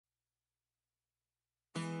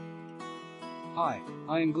Hi,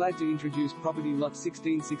 I am glad to introduce property lot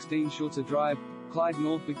 1616 Shulze Drive, Clyde,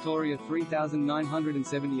 North Victoria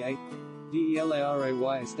 3978,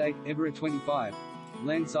 DELARAY Estate, EVORA 25.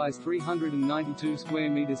 Land size 392 square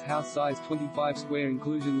meters, house size 25 square,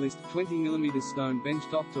 inclusion list 20 mm stone bench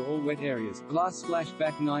top to all wet areas, glass splash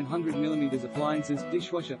back 900 mm, appliances,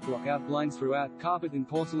 dishwasher, lockout blinds throughout, carpet and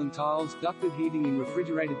porcelain tiles, ducted heating and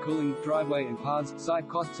refrigerated cooling, driveway and paths, site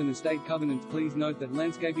costs and estate covenants. Please note that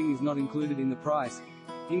landscaping is not included in the price.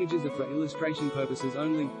 Images are for illustration purposes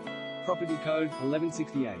only. Property code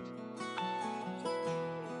 1168.